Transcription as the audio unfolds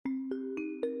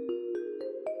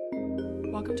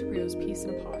Welcome to Prio's Peace in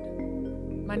a Pod.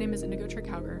 My name is Indigo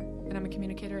Trickhauger, and I'm a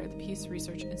communicator at the Peace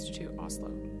Research Institute, Oslo.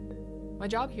 My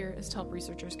job here is to help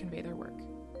researchers convey their work.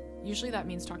 Usually that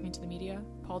means talking to the media,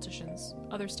 politicians,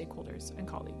 other stakeholders, and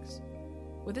colleagues.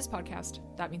 With this podcast,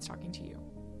 that means talking to you.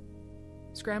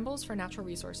 Scrambles for natural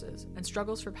resources and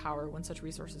struggles for power when such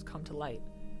resources come to light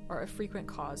are a frequent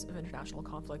cause of international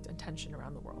conflict and tension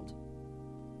around the world.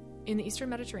 In the Eastern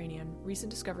Mediterranean,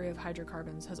 recent discovery of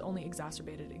hydrocarbons has only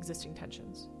exacerbated existing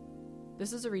tensions.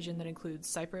 This is a region that includes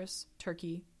Cyprus,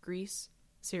 Turkey, Greece,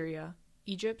 Syria,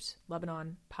 Egypt,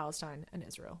 Lebanon, Palestine, and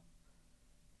Israel.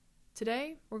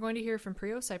 Today, we're going to hear from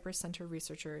Prio Cyprus Center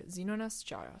researcher Zenonas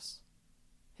Gios.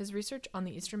 His research on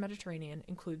the Eastern Mediterranean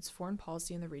includes foreign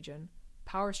policy in the region,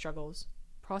 power struggles,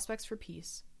 prospects for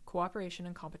peace, cooperation,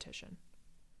 and competition.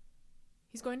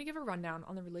 He's going to give a rundown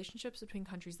on the relationships between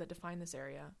countries that define this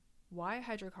area, why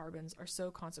hydrocarbons are so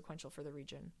consequential for the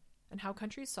region, and how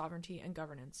countries' sovereignty and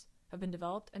governance have been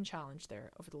developed and challenged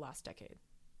there over the last decade.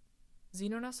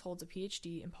 Zenonas holds a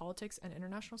PhD in Politics and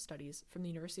International Studies from the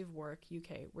University of Warwick,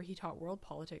 UK, where he taught world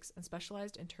politics and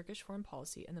specialized in Turkish foreign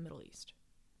policy in the Middle East.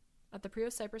 At the Prio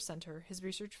Cyprus Center, his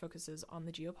research focuses on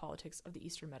the geopolitics of the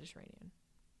Eastern Mediterranean.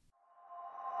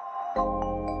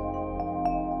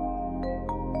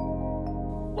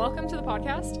 Welcome to the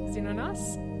podcast,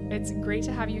 Zenonas. It's great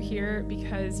to have you here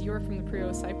because you're from the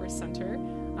Prio Cyprus Center,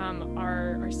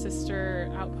 our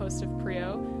sister outpost of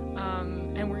Prio,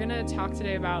 and we're going to talk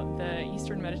today about the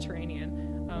Eastern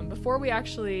Mediterranean. Before we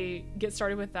actually get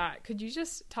started with that, could you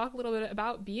just talk a little bit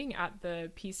about being at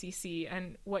the PCC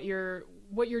and what your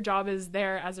job is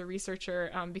there as a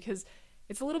researcher? Because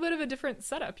it's a little bit of a different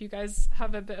setup. You guys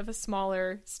have a bit of a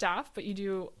smaller staff, but you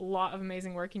do a lot of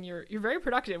amazing work, and you're very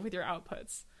productive with your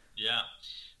outputs. Yeah.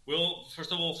 Well,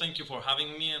 first of all, thank you for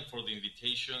having me and for the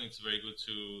invitation. It's very good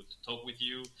to talk with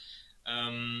you.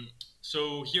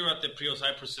 So here at the Prio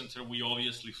Cyprus Center, we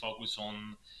obviously focus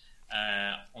on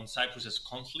Cyprus's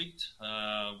conflict,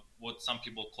 what some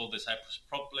people call the Cyprus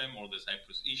problem or the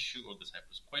Cyprus issue or the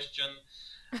Cyprus question,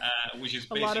 which is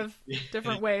basically... a lot of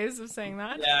different ways of saying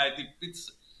that. Yeah,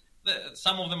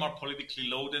 some of them are politically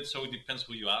loaded, so it depends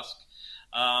who you ask.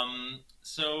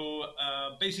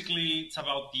 Basically, it's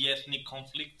about the ethnic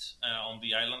conflict on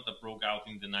the island that broke out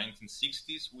in the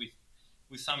 1960s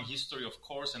with some history, of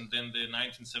course, and then the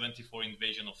 1974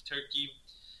 invasion of Turkey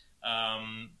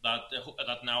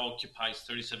that now occupies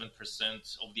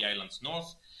 37% of the island's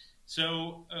north.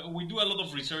 So we do a lot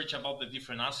of research about the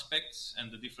different aspects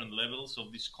and the different levels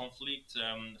of this conflict,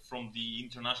 from the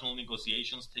international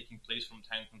negotiations taking place from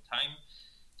time to time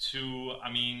to,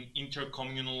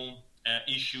 intercommunal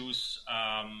issues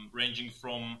ranging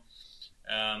from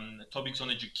topics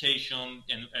on education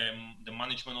and the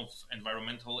management of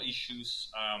environmental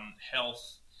issues,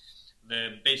 health,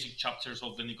 the basic chapters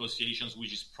of the negotiations,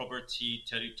 which is property,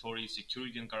 territory,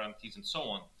 security and guarantees, and so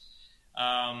on.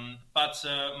 But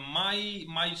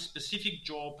my specific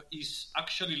job is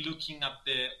actually looking at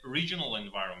the regional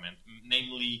environment,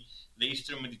 namely the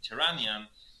Eastern Mediterranean,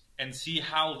 and see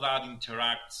how that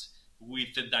interacts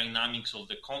with the dynamics of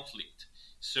the conflict.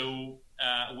 So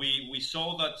we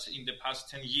saw that in the past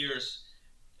 10 years,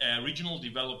 regional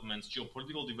developments,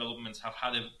 geopolitical developments have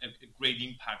had a great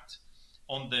impact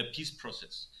on the peace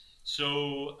process.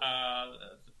 So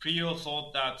the Prio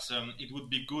thought that it would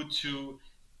be good to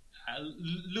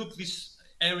look this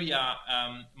area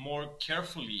more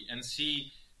carefully and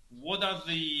see what are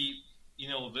the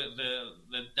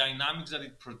dynamics that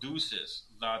it produces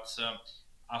that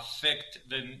affect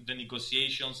the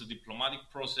negotiations, the diplomatic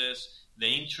process, the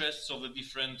interests of the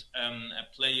different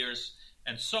players,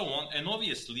 and so on. And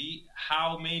obviously,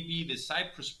 how maybe the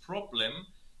Cyprus problem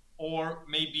or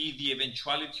maybe the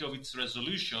eventuality of its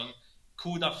resolution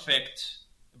could affect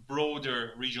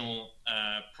broader regional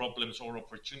problems or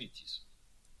opportunities.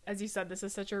 As you said, this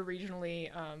is such a regionally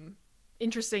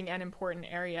interesting and important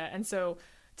area. And so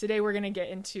today we're going to get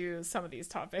into some of these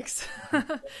topics,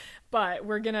 but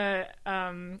we're going to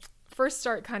first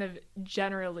start kind of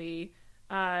generally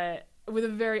with a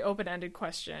very open-ended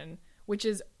question, which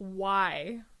is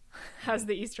why has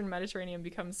the Eastern Mediterranean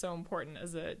become so important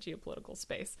as a geopolitical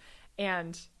space?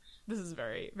 And this is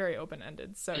very, very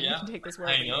open-ended, so you can take this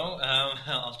wherever I know.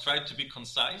 I'll try to be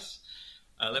concise.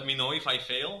 Let me know if I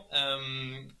fail.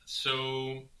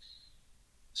 So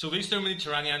the Eastern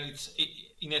Mediterranean,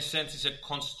 in a sense, is a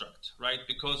construct, right?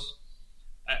 Because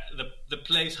the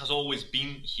place has always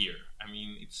been here. I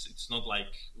mean, it's not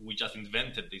like we just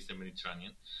invented the Eastern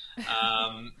Mediterranean.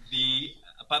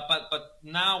 But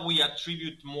now we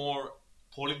attribute more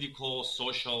political,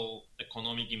 social,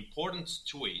 economic importance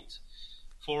to it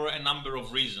for a number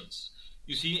of reasons.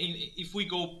 You see, if we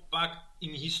go back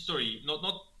in history,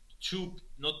 not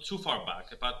too far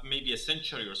back, but maybe a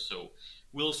century or so,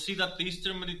 we'll see that the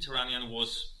Eastern Mediterranean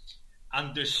was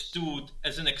understood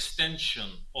as an extension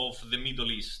of the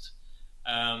Middle East,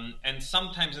 and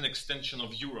sometimes an extension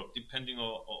of Europe, depending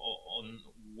on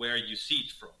where you see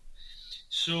it from.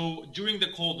 So during the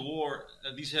Cold War,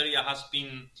 this area has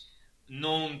been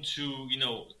known to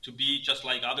be just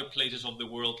like other places of the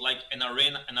world, like an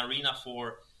arena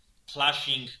for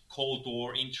clashing Cold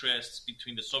War interests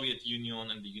between the Soviet Union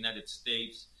and the United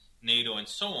States, NATO, and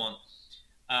so on.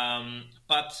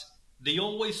 But they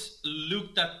always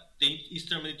looked at the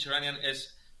Eastern Mediterranean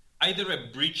as either a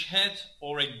bridgehead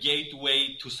or a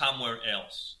gateway to somewhere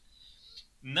else.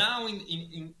 Now,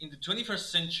 in the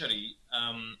 21st century,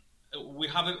 we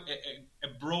have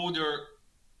a broader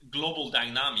global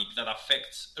dynamic that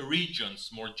affects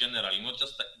regions more generally, not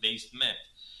just the East Med.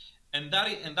 And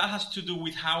that has to do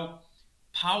with how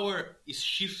power is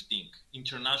shifting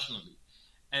internationally.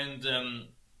 And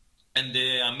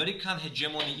the American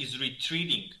hegemony is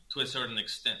retreating to a certain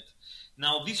extent.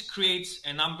 Now, this creates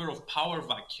a number of power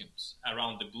vacuums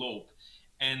around the globe.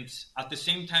 And at the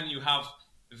same time, you have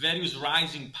various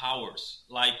rising powers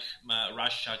like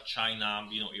Russia, China,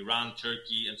 Iran,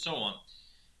 Turkey, and so on.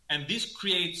 And this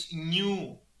creates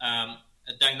new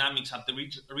dynamics at the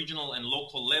regional and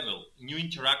local level, new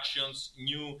interactions,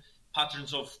 new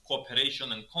patterns of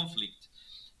cooperation and conflict.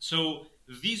 So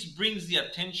this brings the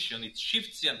attention, it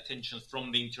shifts the attention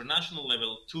from the international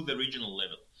level to the regional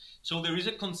level. So there is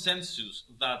a consensus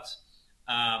that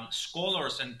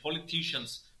scholars and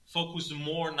politicians focus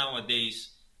more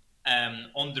nowadays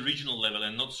on the regional level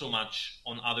and not so much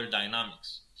on other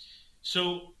dynamics.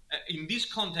 So in this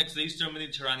context, the Eastern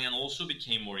Mediterranean also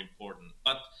became more important.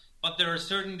 But there are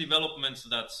certain developments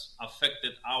that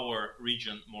affected our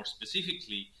region more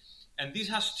specifically. And this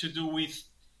has to do with,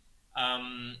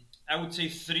 I would say,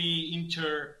 three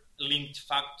interlinked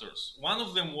factors. One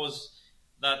of them was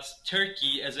that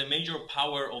Turkey, as a major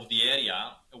power of the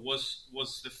area,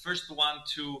 was the first one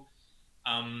to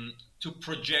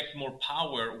project more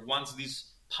power once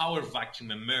this power vacuum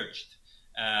emerged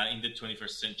in the 21st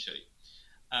century.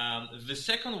 The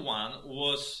second one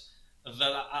was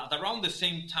that at around the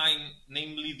same time,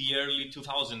 namely the early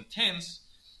 2010s,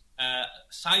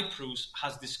 Cyprus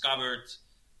has discovered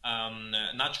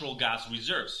natural gas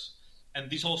reserves.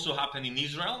 And this also happened in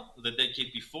Israel the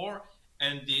decade before,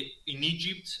 and in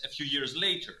Egypt a few years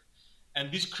later.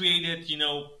 And this created,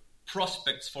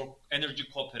 prospects for energy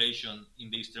cooperation in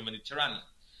the Eastern Mediterranean.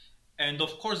 And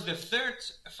of course, the third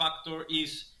factor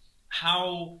is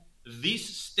how these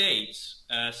states,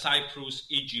 Cyprus,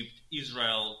 Egypt,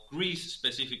 Israel, Greece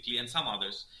specifically, and some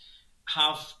others,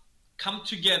 have come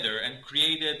together and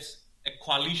created a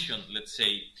coalition, let's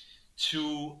say,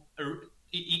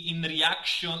 in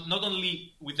reaction, not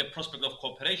only with the prospect of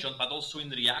cooperation, but also in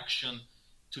reaction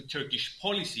to Turkish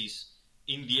policies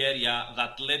in the area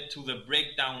that led to the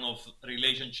breakdown of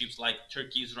relationships like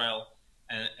Turkey-Israel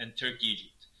and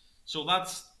Turkey-Egypt. So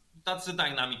that's the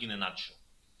dynamic in a nutshell.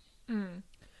 Mm.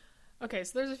 Okay,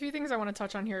 so there's a few things I want to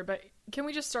touch on here, but can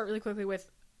we just start really quickly with,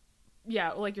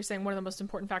 like you're saying, one of the most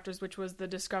important factors, which was the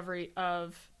discovery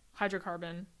of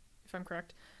hydrocarbon, if I'm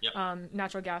correct, yep.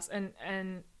 Natural gas. And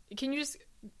can you just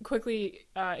quickly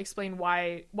explain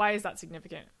why is that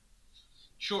significant?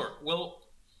 Sure. Well,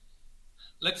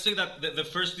 let's say that the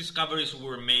first discoveries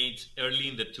were made early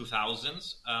in the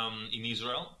 2000s in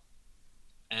Israel.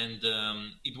 And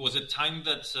it was a time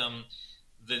that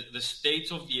the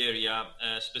states of the area,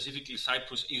 specifically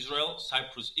Cyprus, Israel,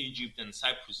 Cyprus, Egypt, and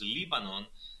Cyprus, Lebanon,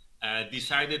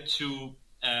 decided to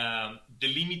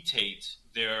delimitate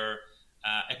their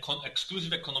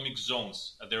exclusive economic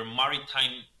zones, their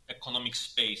maritime economic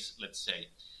space, let's say,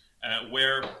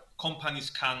 where companies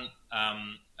can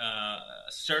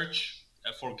search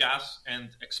for gas and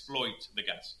exploit the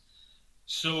gas.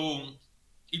 So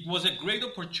it was a great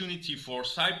opportunity for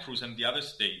Cyprus and the other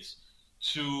states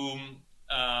to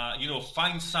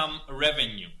find some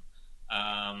revenue,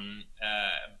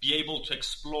 be able to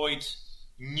exploit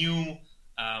new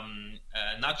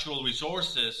natural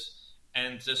resources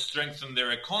and strengthen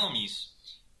their economies,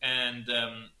 and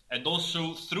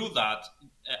also through that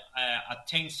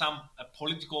attain some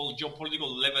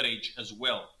geopolitical leverage as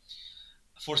well.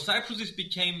 For Cyprus, this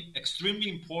became extremely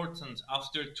important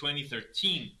after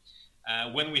 2013,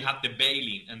 when we had the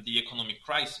bail-in and the economic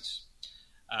crisis.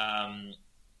 And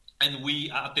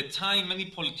at the time, many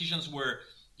politicians were,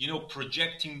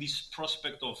 projecting this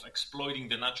prospect of exploiting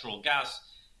the natural gas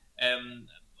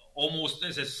almost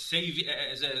as a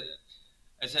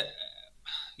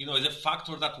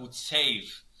factor that would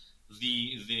save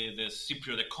the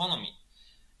Cypriot economy.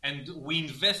 And we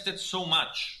invested so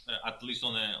much, at least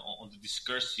on the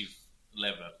discursive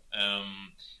level,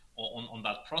 on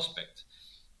that prospect.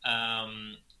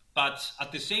 But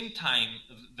at the same time,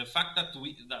 the fact that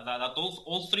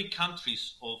all three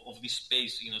countries of this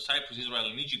space, Cyprus, Israel,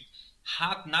 and Egypt,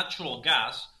 had natural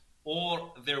gas,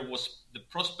 or there was the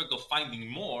prospect of finding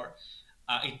more,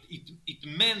 it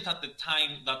meant at the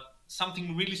time that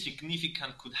something really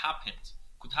significant could happen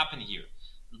here.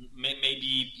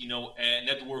 Maybe a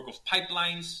network of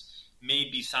pipelines,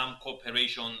 maybe some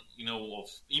cooperation of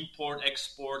import,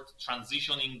 export,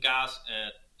 transitioning gas,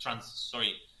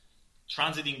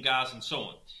 transiting gas, and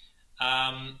so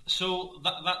on. So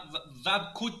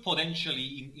that could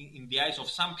potentially, in the eyes of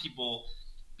some people,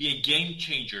 be a game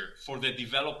changer for the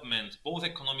development, both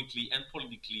economically and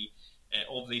politically,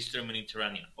 of the Eastern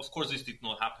Mediterranean. Of course, this did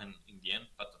not happen in the end,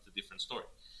 but that's a different story.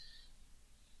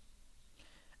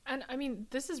 And I mean,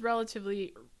 this is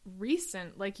relatively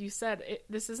recent. Like you said,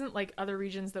 this isn't like other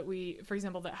regions that for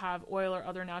example, that have oil or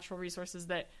other natural resources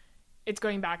that it's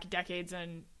going back decades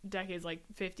and decades, like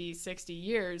 50, 60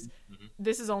 years. Mm-hmm.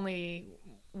 This is only,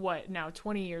 now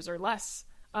 20 years or less.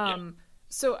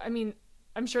 So, I mean,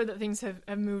 I'm sure that things have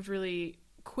moved really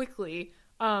quickly.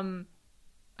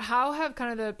 How have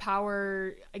kind of the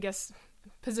power, I guess,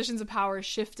 positions of power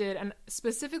shifted? And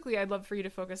specifically, I'd love for you to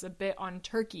focus a bit on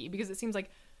Turkey, because it seems like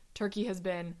Turkey has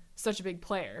been such a big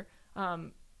player.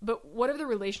 But what have the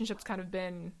relationships kind of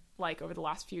been like over the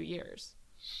last few years?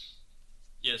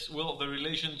 Yes, well, the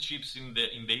relationships in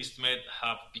the East Med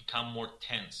have become more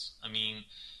tense. I mean,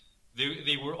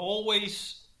 they were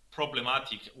always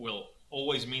problematic. Well,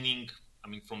 always meaning, I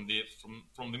mean, from the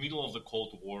middle of the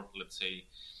Cold War, let's say,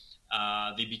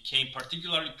 they became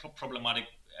particularly problematic,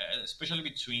 especially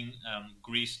between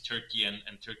Greece, Turkey,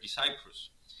 and Turkey-Cyprus.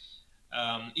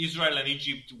 Israel and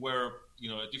Egypt were,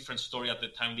 a different story at the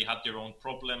time. They had their own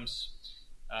problems,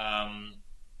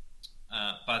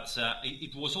 but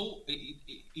it was all.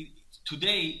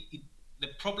 Today, the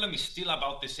problem is still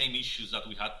about the same issues that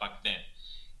we had back then.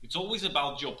 It's always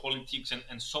about geopolitics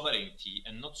and sovereignty,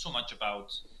 and not so much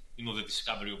about the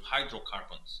discovery of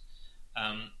hydrocarbons.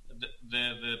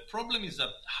 The problem is that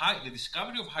the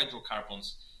discovery of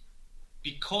hydrocarbons,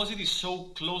 because it is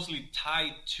so closely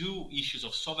tied to issues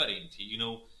of sovereignty,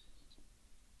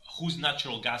 whose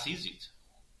natural gas is it?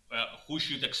 Who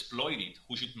should exploit it?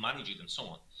 Who should manage it? And so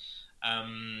on.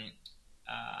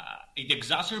 It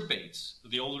exacerbates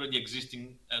the already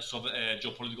existing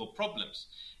geopolitical problems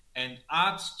and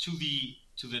adds to the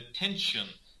tension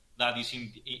that is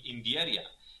in the area.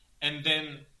 And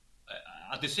then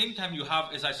at the same time, you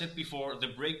have, as I said before, the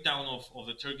breakdown of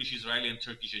the Turkish-Israeli and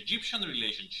Turkish-Egyptian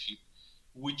relationship,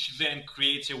 which then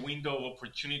creates a window of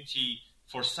opportunity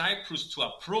for Cyprus to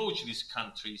approach these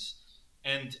countries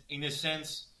and, in a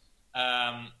sense,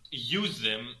 use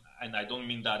them. And I don't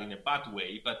mean that in a bad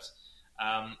way, but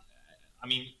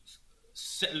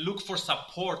look for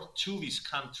support to these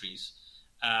countries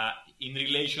in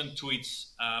relation to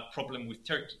its problem with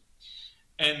Turkey.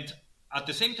 And at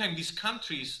the same time, these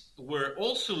countries were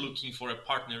also looking for a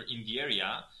partner in the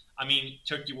area. I mean,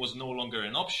 Turkey was no longer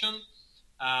an option.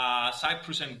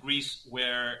 Cyprus and Greece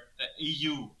were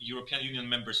European Union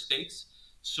member states,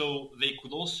 so they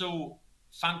could also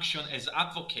function as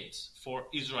advocates for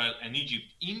Israel and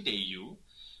Egypt in the EU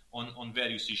on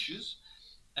various issues.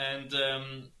 And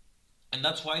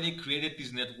that's why they created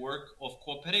this network of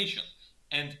cooperation.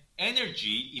 And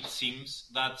energy, it seems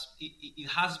that it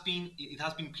has been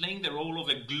playing the role of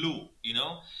a glue.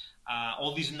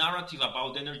 All this narrative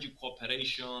about energy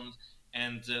cooperation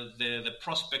and the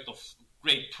prospect of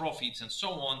great profits and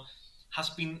so on has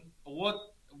been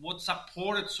what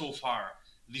supported so far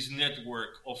this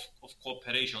network of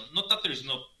cooperation. Not that there is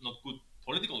not good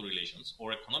political relations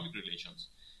or economic relations,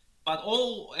 but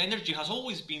all energy has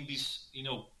always been this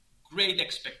great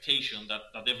expectation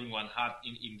that everyone had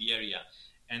in the area,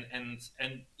 and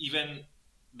even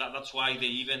that's why they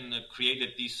even created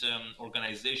this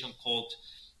organization called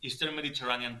Eastern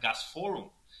Mediterranean Gas Forum,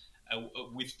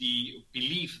 with the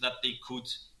belief that they could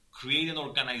create an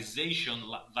organization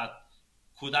that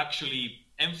could actually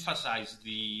emphasize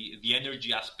the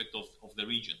energy aspect of the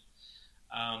region.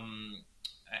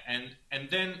 And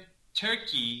then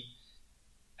Turkey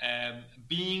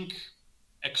being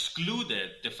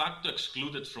de facto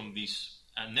excluded from this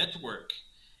network,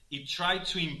 it tried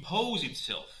to impose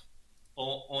itself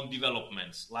on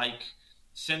developments, like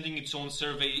sending its own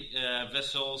survey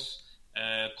vessels,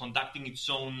 conducting its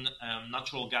own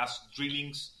natural gas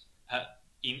drillings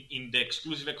in the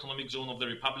exclusive economic zone of the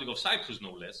Republic of Cyprus,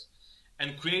 no less.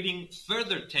 and creating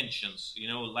further tensions,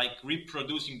 like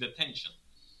reproducing the tension.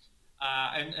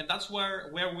 And that's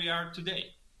where we are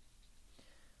today.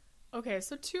 Okay,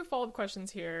 so 2 follow-up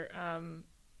questions here.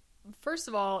 First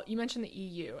of all, you mentioned the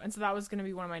EU, and so that was going to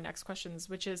be one of my next questions,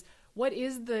 which is, what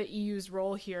is the EU's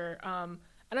role here? And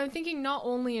I'm thinking not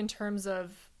only in terms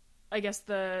of, I guess,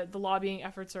 the lobbying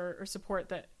efforts or support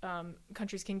that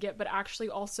countries can get, but actually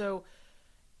also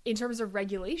in terms of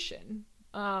regulation.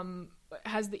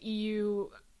 Has the EU,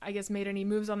 I guess, made any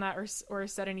moves on that or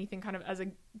said anything kind of as a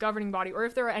governing body, or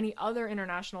if there are any other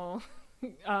international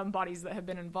bodies that have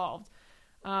been involved?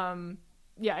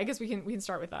 Yeah, I guess we can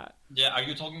start with that. Yeah, are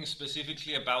you talking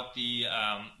specifically about the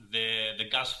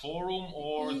gas forum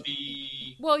or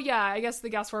the? Well, yeah, I guess the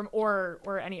gas forum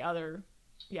or any other,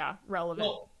 relevant.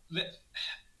 Well,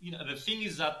 the thing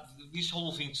is that this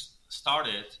whole thing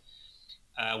started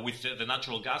with the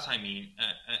natural gas. I mean,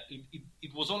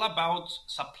 it was all about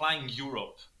supplying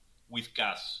Europe with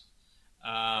gas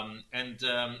and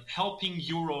helping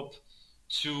Europe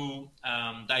to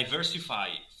diversify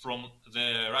from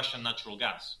the Russian natural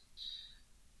gas.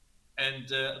 And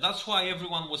that's why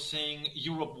everyone was saying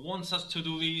Europe wants us to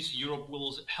do this, Europe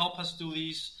will help us do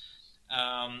this,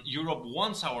 Europe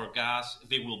wants our gas,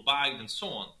 they will buy it, and so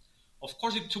on. Of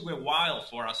course, it took a while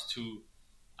for us to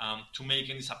make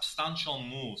any substantial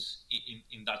moves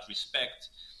in that respect.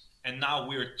 And now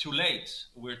we're too late.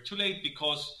 We're too late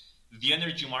because the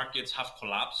energy markets have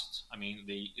collapsed. I mean,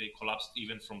 they collapsed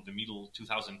even from the middle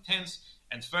 2010s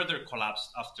and further collapsed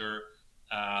after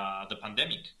the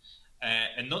pandemic.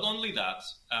 And not only that,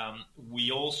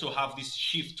 we also have this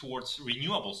shift towards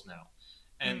renewables now.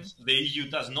 And the EU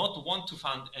does not want to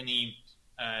fund any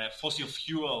fossil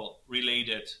fuel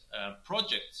related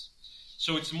projects.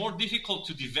 So it's more difficult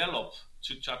to develop,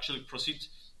 to actually proceed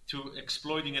to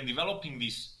exploiting and developing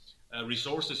these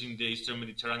resources in the Eastern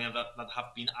Mediterranean that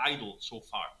have been idle so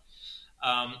far.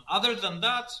 Other than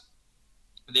that,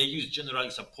 the EU is generally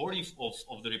supportive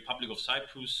of the Republic of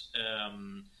Cyprus,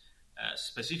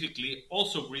 specifically,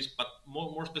 also Greece, but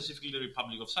more specifically the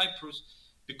Republic of Cyprus,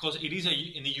 because it is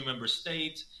an EU member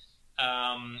state.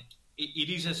 It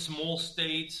is a small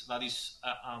state that is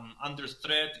under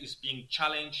threat, is being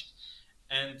challenged,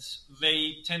 and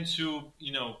they tend to,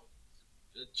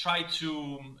 try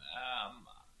to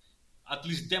at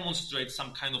least demonstrate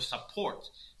some kind of support.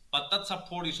 But that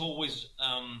support is always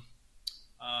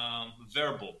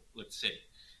verbal, let's say.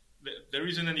 There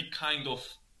isn't any kind of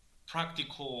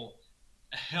practical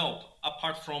help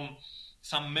apart from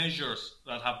some measures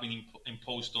that have been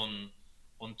imposed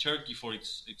on Turkey for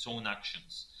its own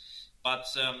actions. But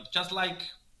just like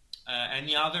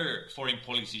any other foreign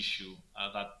policy issue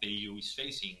that the EU is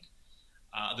facing,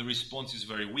 the response is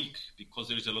very weak because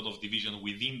there is a lot of division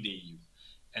within the EU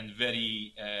and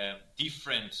very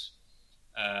different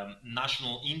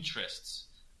national interests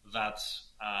that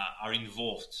are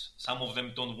involved. Some of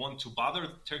them don't want to bother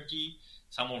Turkey.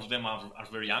 Some of them are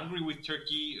very angry with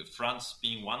Turkey, France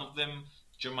being one of them,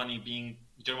 Germany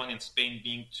and Spain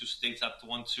being 2 states that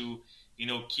want to,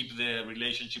 keep the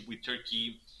relationship with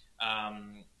Turkey,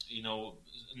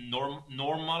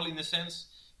 normal in a sense,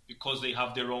 because they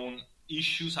have their own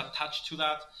issues attached to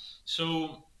that.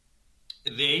 So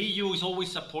the EU is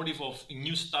always supportive of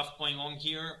new stuff going on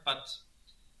here, but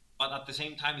at the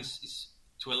same time is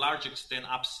to a large extent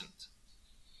absent.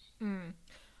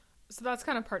 So that's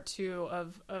kind of part 2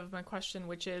 of my question,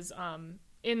 which is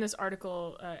in this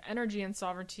article, Energy and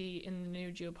Sovereignty in the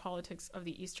New Geopolitics of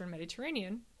the Eastern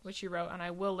Mediterranean, which you wrote, and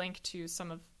I will link to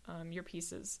some of your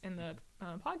pieces in the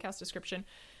podcast description.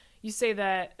 You say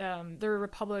that the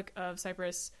Republic of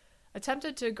Cyprus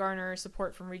attempted to garner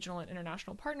support from regional and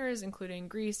international partners, including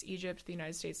Greece, Egypt, the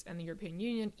United States, and the European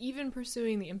Union, even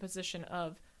pursuing the imposition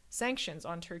of sanctions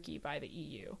on Turkey by the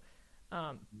EU.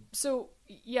 So,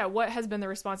 what has been the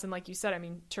response? And like you said, I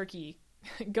mean, Turkey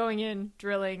going in,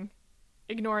 drilling,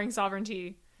 ignoring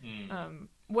sovereignty.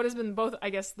 What has been both, I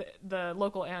guess, the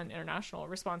local and international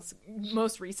response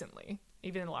most recently,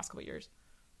 even in the last couple of years?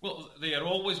 Well, they are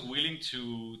always willing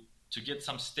to get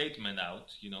some statement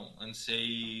out, and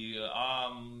say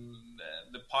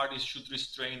the parties should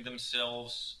restrain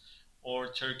themselves,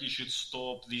 or Turkey should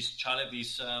stop these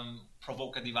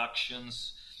provocative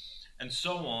actions, and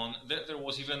so on. There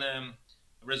was even a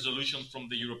resolution from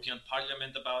the European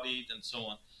Parliament about it, and so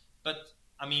on. But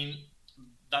I mean,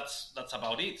 that's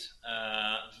about it.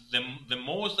 The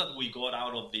most that we got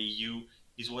out of the EU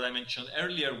is what I mentioned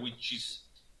earlier, which is,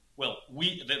 well,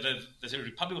 the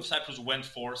Republic of Cyprus went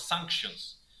for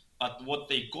sanctions, but what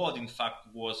they got, in fact,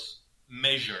 was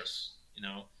measures,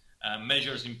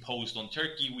 measures imposed on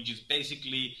Turkey, which is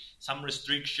basically some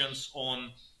restrictions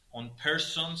on on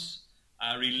persons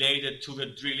related to the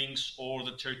drillings or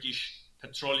the Turkish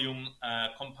petroleum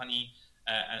company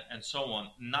and so on.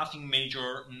 Nothing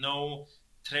major, no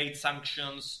trade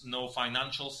sanctions, no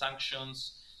financial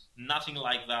sanctions, nothing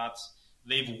like that.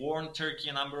 They've warned Turkey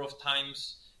a number of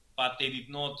times, but they did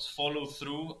not follow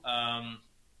through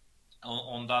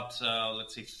on that,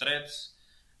 let's say, threats.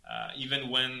 Even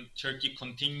when Turkey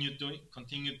continued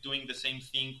doing the same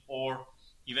thing, or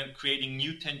even creating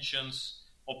new tensions,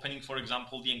 opening, for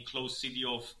example, the enclosed city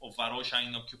of Varosha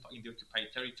in the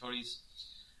occupied territories.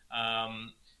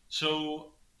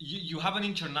 So you have an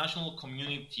international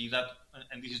community that,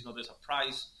 and this is not a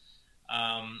surprise,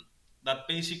 that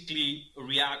basically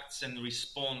reacts and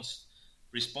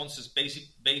responses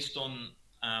based on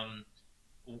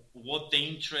what the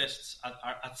interests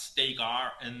at stake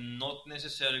are, and not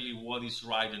necessarily what is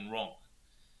right and wrong,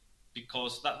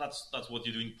 because that's what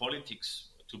you do in politics.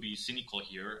 To be cynical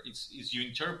here, is you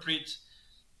interpret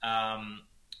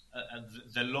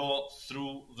the law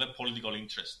through the political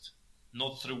interest,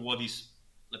 not through what is,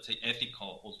 let's say,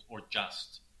 ethical or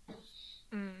just.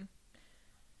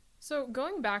 So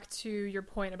going back to your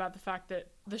point about the fact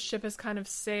that the ship has kind of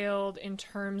sailed in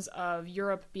terms of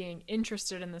Europe being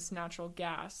interested in this natural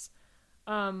gas,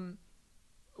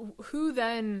 who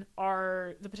then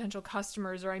are the potential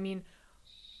customers? Or, I mean,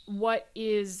 what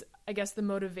is, I guess, the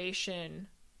motivation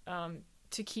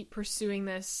to keep pursuing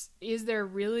this? Is there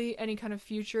really any kind of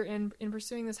future in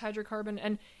pursuing this hydrocarbon?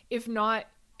 And if not,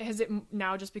 has it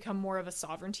now just become more of a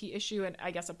sovereignty issue and,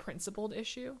 I guess, a principled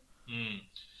issue?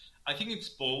 I think it's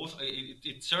both.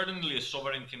 It's certainly a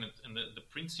sovereignty and the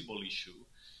principal issue,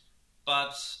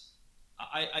 but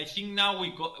I think now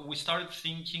we started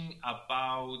thinking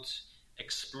about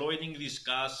exploiting this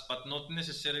gas, but not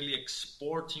necessarily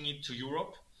exporting it to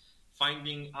Europe,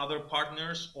 finding other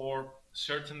partners, or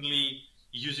certainly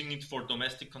using it for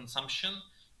domestic consumption,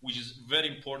 which is very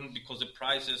important because the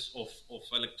prices of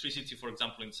electricity, for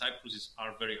example, in Cyprus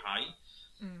are very high.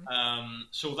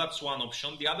 So that's one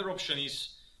option. The other option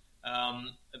is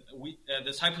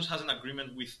the Cyprus has an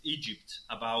agreement with Egypt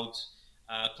about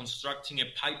constructing a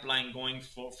pipeline going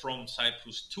from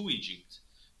Cyprus to Egypt.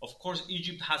 Of course,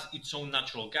 Egypt has its own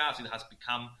natural gas. It has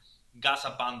become gas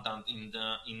abundant in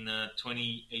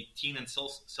 2018 and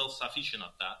self-sufficient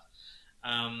at that.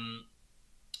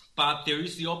 But there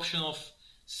is the option of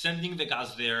sending the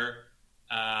gas there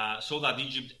so that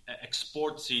Egypt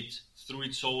exports it through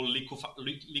its own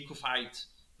liquefied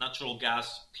natural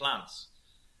gas plants.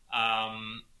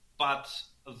 But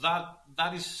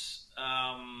that is,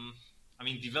 I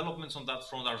mean, developments on that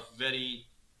front are very,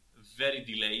 very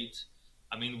delayed.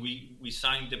 I mean, we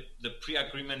signed the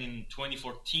pre-agreement in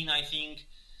 2014, I think.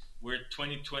 We're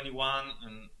 2021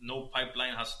 and no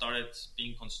pipeline has started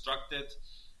being constructed.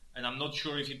 And I'm not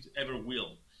sure if it ever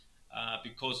will,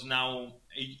 because now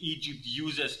Egypt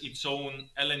uses its own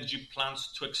LNG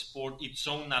plants to export its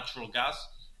own natural gas,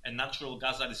 and natural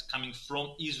gas that is coming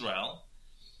from Israel.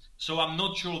 So I'm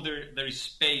not sure there is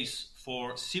space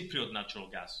for Cypriot natural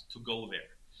gas to go there.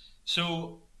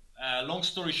 So long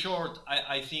story short,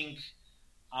 I think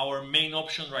our main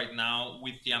option right now,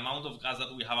 with the amount of gas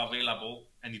that we have available,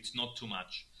 and it's not too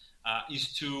much,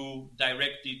 is to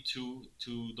direct it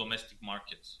to domestic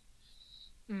markets.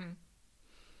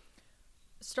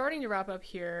 Starting to wrap up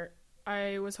here,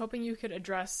 I was hoping you could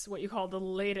address what you call the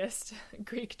latest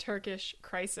Greek-Turkish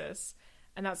crisis,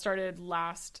 and that started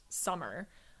last summer.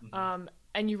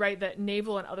 And you write that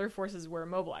naval and other forces were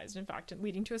mobilized, in fact,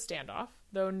 leading to a standoff,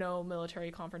 though no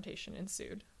military confrontation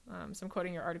ensued. So I'm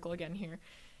quoting your article again here.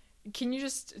 Can you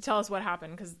just tell us what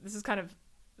happened? Because this is kind of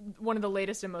one of the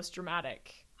latest and most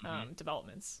dramatic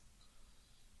developments.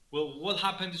 Well, what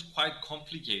happened is quite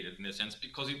complicated in a sense,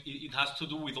 because it has to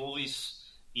do with all these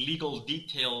legal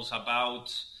details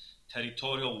about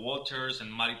territorial waters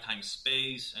and maritime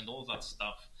space and all that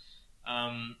stuff.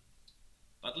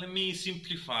 But let me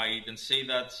simplify it and say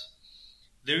that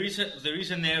there is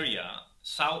an area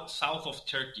south of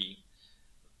Turkey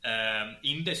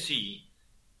in the sea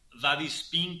that is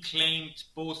being claimed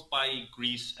both by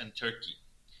Greece and Turkey.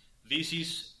 This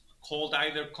is called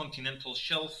either continental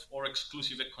shelf or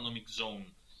exclusive economic zone.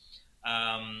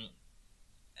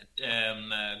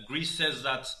 Greece says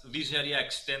that this area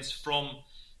extends from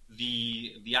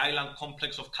the island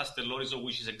complex of Castellorizo,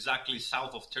 which is exactly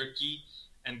south of Turkey,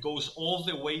 and goes all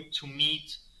the way to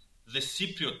meet the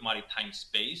Cypriot maritime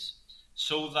space,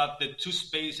 so that the two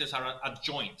spaces are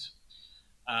adjoint.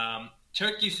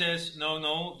 Turkey says,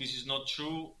 no, this is not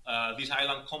true. This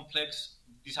island complex,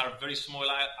 these are very small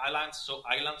islands,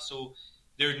 so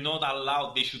they're not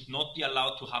allowed, they should not be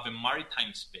allowed to have a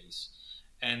maritime space.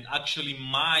 And actually,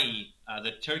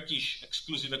 the Turkish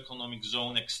exclusive economic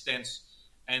zone extends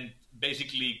and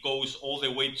basically goes all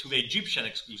the way to the Egyptian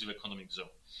exclusive economic zone.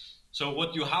 So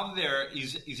what you have there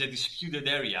is a disputed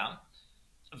area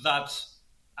that,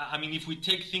 I mean, if we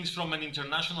take things from an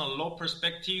international law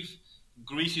perspective,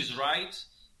 Greece is right.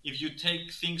 If you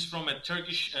take things from a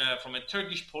Turkish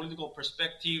political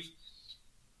perspective,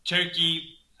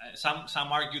 Turkey,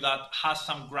 some argue that has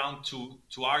some ground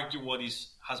to argue what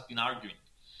has been arguing.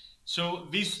 So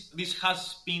this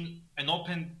has been an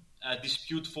open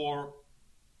dispute for,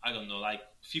 I don't know, like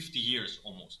 50 years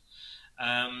almost.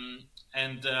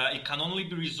 And it can only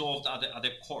be resolved at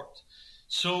the court.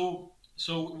 So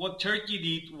what Turkey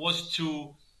did was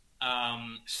to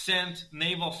send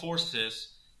naval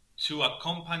forces to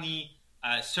accompany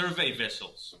survey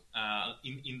vessels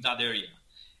in that area,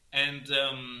 and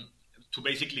to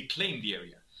basically claim the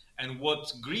area. And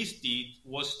what Greece did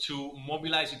was to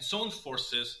mobilize its own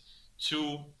forces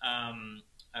to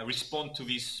respond to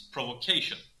this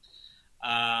provocation.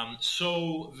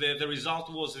 So the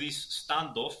result was this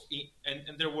standoff,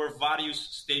 and there were various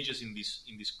stages in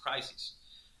this crisis.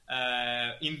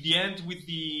 In the end, with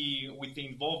the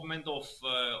involvement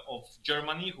of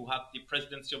Germany, who had the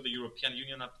presidency of the European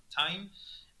Union at the time,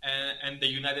 and the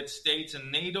United States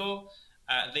and NATO,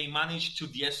 they managed to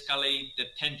de-escalate the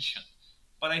tension.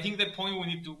 But I think the point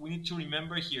we need to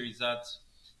remember here is that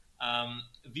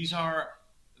these are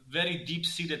very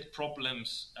deep-seated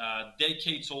problems,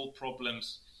 decades-old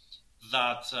problems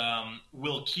that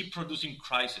will keep producing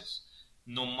crisis,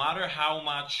 no matter how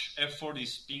much effort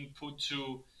is being put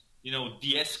to,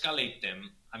 de-escalate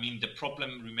them. I mean, the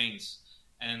problem remains,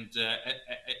 and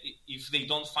if they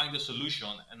don't find a solution,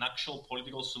 an actual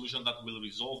political solution that will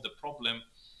resolve the problem,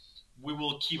 we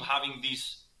will keep having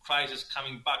this crisis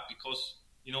coming back, because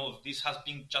this has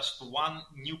been just one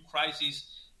new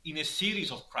crisis in a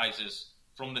series of crises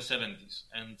from the 70s,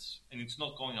 and it's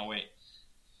not going away.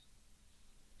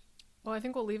 Well, I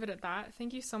think we'll leave it at that.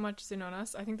 Thank you so much,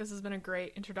 Zenonas. I think this has been a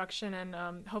great introduction,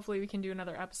 and hopefully we can do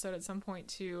another episode at some point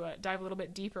to dive a little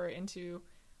bit deeper into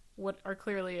what are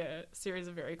clearly a series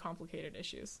of very complicated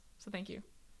issues. So thank you.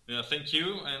 Yeah, thank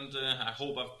you, and I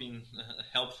hope I've been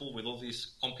helpful with all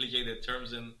these complicated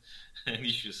terms and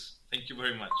issues. Thank you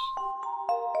very much.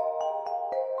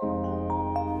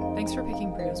 Thanks for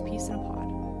picking Prio's Peace in a Pod.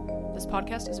 This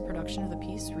podcast is a production of the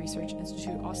Peace Research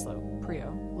Institute Oslo,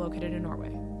 Prio, located in Norway.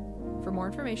 For more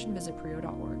information, visit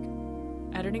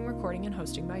prio.org. Editing, recording, and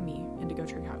hosting by me, Indigo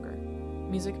Trickhauger.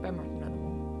 Music by Martin